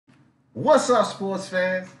What's up, sports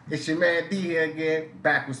fans? It's your man D here again,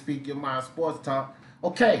 back with Speak Your Mind Sports Talk.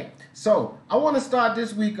 Okay, so I want to start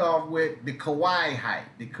this week off with the Kawhi hype.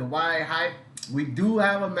 The Kawhi hype. We do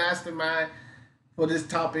have a mastermind for this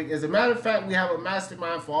topic. As a matter of fact, we have a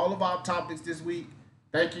mastermind for all of our topics this week.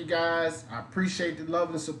 Thank you guys. I appreciate the love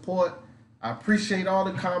and support. I appreciate all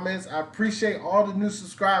the comments. I appreciate all the new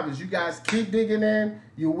subscribers. You guys keep digging in.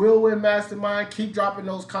 You will win mastermind. Keep dropping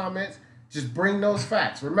those comments. Just bring those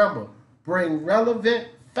facts. Remember, bring relevant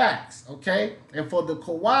facts, okay? And for the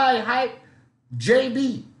Kawhi hype,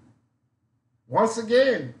 JB. Once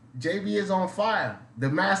again, JB is on fire. The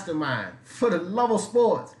mastermind. For the love of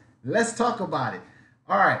sports. Let's talk about it.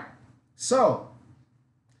 All right. So,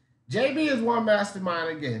 JB is one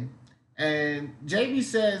mastermind again. And JB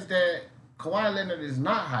says that Kawhi Leonard is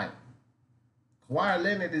not hype. Kawhi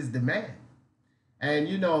Leonard is the man. And,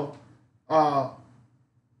 you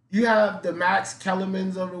have the Max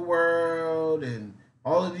Kellermans of the world and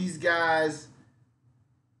all of these guys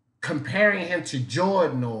comparing him to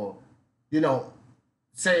Jordan, or,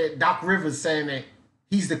 say Doc Rivers saying that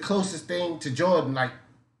he's the closest thing to Jordan, like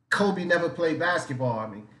Kobe never played basketball. I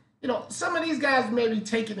mean, some of these guys may be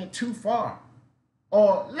taking it too far.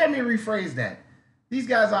 Or let me rephrase that. These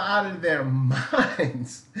guys are out of their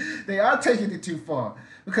minds. They are taking it too far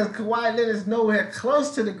because Kawhi Leonard is nowhere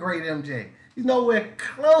close to the great MJ. He's nowhere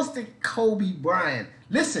close to Kobe Bryant.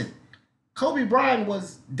 Listen, Kobe Bryant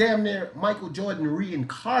was damn near Michael Jordan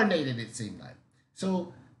reincarnated, it seemed like.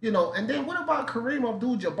 So, and then what about Kareem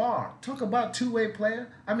Abdul-Jabbar? Talk about two-way player.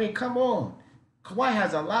 I mean, come on. Kawhi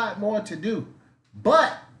has a lot more to do.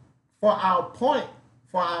 But for our point,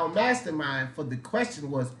 for our mastermind, for the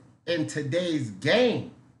question was, in today's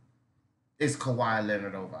game, is Kawhi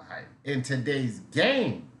Leonard overhyped? In today's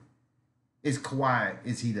game, is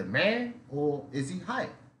he the man or is he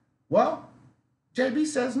hype? Well, JB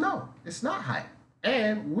says no, it's not hype.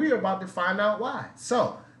 And we're about to find out why.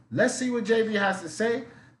 So let's see what JB has to say.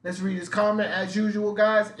 Let's read his comment as usual,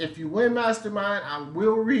 guys. If you win Mastermind, I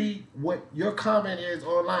will read what your comment is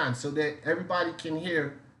online so that everybody can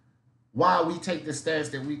hear why we take the stance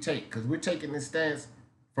that we take. Because we're taking the stance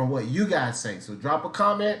from what you guys say. So drop a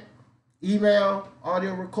comment, email,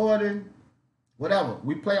 audio recording, whatever.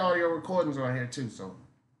 We play audio recordings on here too. So,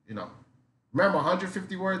 remember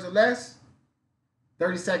 150 words or less,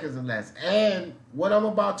 30 seconds or less. And what I'm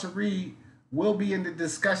about to read will be in the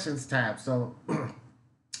discussions tab. So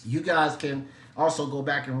you guys can also go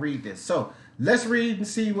back and read this. So let's read and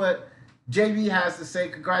see what JB has to say.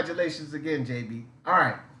 Congratulations again, JB. All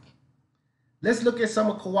right. Let's look at some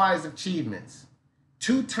of Kawhi's achievements.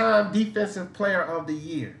 Two-time Defensive Player of the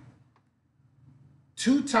Year.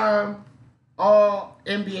 Two-time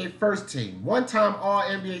All-NBA First Team. One-time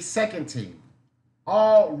All-NBA Second Team.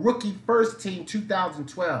 All-Rookie First Team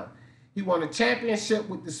 2012. He won a championship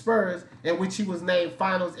with the Spurs, in which he was named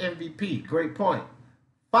Finals MVP. Great point.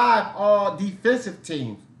 5 All-Defensive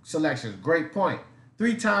Team selections. Great point.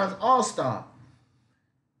 3 times All-Star.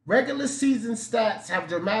 Regular season stats have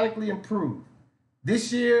dramatically improved.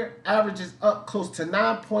 This year, averages up close to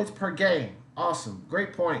 9 points per game. Awesome.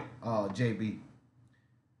 Great point, JB.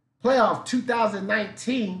 Playoff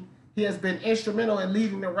 2019, he has been instrumental in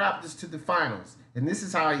leading the Raptors to the finals. And this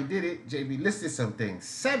is how he did it. JB listed some things.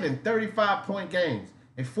 7 35-point games,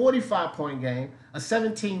 a 45-point game, a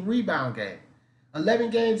 17-rebound game.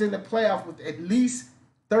 11 games in the playoff with at least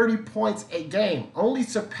 30 points a game. Only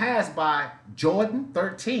surpassed by Jordan,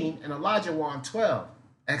 13, and Elijah Wan, 12.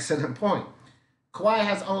 Excellent point. Kawhi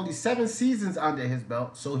has only 7 seasons under his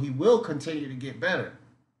belt, so he will continue to get better.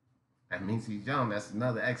 That means he's young. That's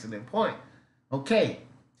another excellent point. Okay.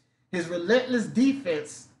 His relentless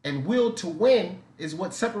defense and will to win is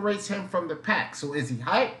what separates him from the pack. So is he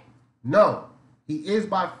hype? No. He is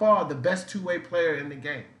by far the best two-way player in the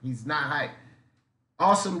game. He's not hype.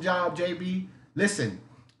 Awesome job, JB. Listen,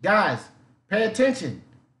 guys, pay attention.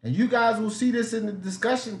 And you guys will see this in the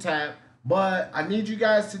discussion tab, but I need you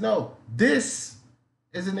guys to know this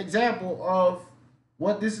is an example of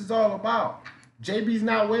what this is all about. JB's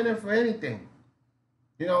not winning for anything.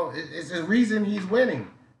 It's the reason he's winning.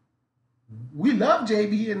 We love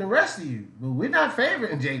JB and the rest of you, but we're not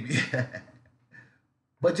favoring JB.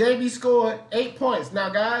 But JB scored 8 points. Now,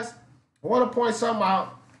 guys, I want to point something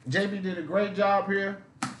out. JB did a great job here.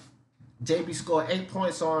 JB scored 8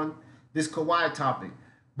 points on this Kawhi topic.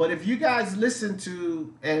 But if you guys listen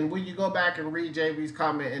to, and when you go back and read JB's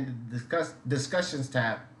comment in the discussions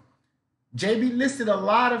tab, JB listed a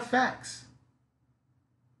lot of facts.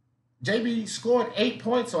 JB scored 8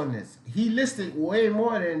 points on this. He listed way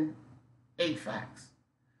more than 8 facts.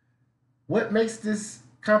 What makes this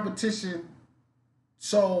competition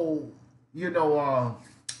so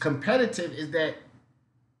competitive is that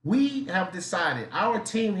we have decided, our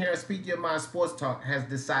team here at Speak Your Mind Sports Talk has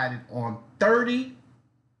decided on 30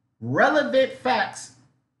 relevant facts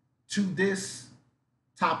to this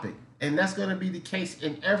topic. And that's going to be the case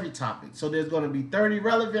in every topic. So there's going to be 30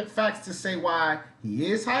 relevant facts to say why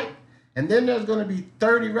he is hype. And then there's going to be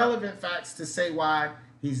 30 relevant facts to say why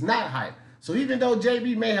he's not hype. So even though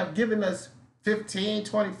JB may have given us 15,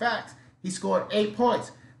 20 facts, he scored 8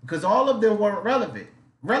 points because all of them weren't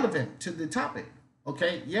relevant to the topic.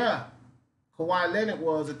 Okay, yeah, Kawhi Leonard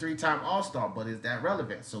was a 3-time All-Star, but is that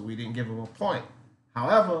relevant? So we didn't give him a point.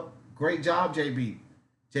 However, great job, JB.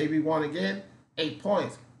 JB won again, 8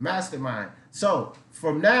 points. Mastermind. So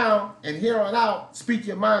from now and here on out, Speak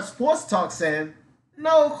Your Mind Sports Talk saying,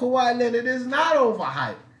 no, Kawhi Leonard is not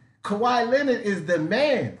overhyped. Kawhi Leonard is the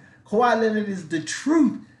man. Kawhi Leonard is the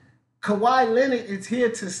truth. Kawhi Leonard is here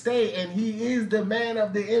to stay, and he is the man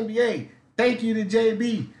of the NBA. Thank you to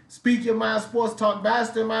JB. Speak Your Mind Sports Talk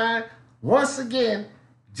Mastermind. Once again,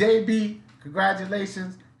 JB,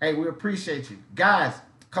 congratulations. Hey, we appreciate you. Guys,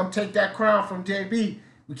 come take that crown from JB.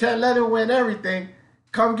 We can't let him win everything.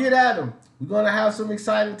 Come get at him. We're going to have some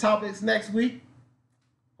exciting topics next week.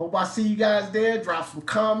 Hope I see you guys there. Drop some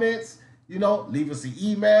comments. Leave us an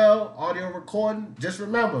email, audio recording. Just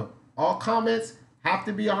remember, all comments have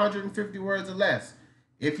to be 150 words or less.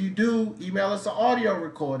 If you do, email us an audio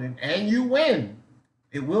recording and you win.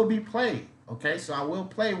 It will be played, okay? So I will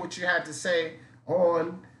play what you had to say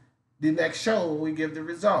on the next show when we give the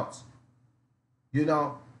results.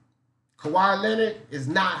 Kawhi Leonard is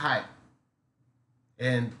not hype.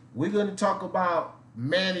 And we're going to talk about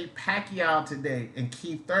Manny Pacquiao today and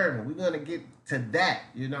Keith Thurman. We're going to get to that,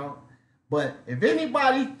 But if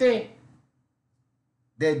anybody think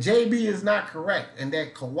that JB is not correct and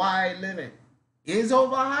that Kawhi Leonard is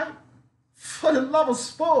overhyped, for the love of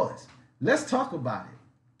sports, let's talk about it.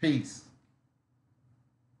 Peace.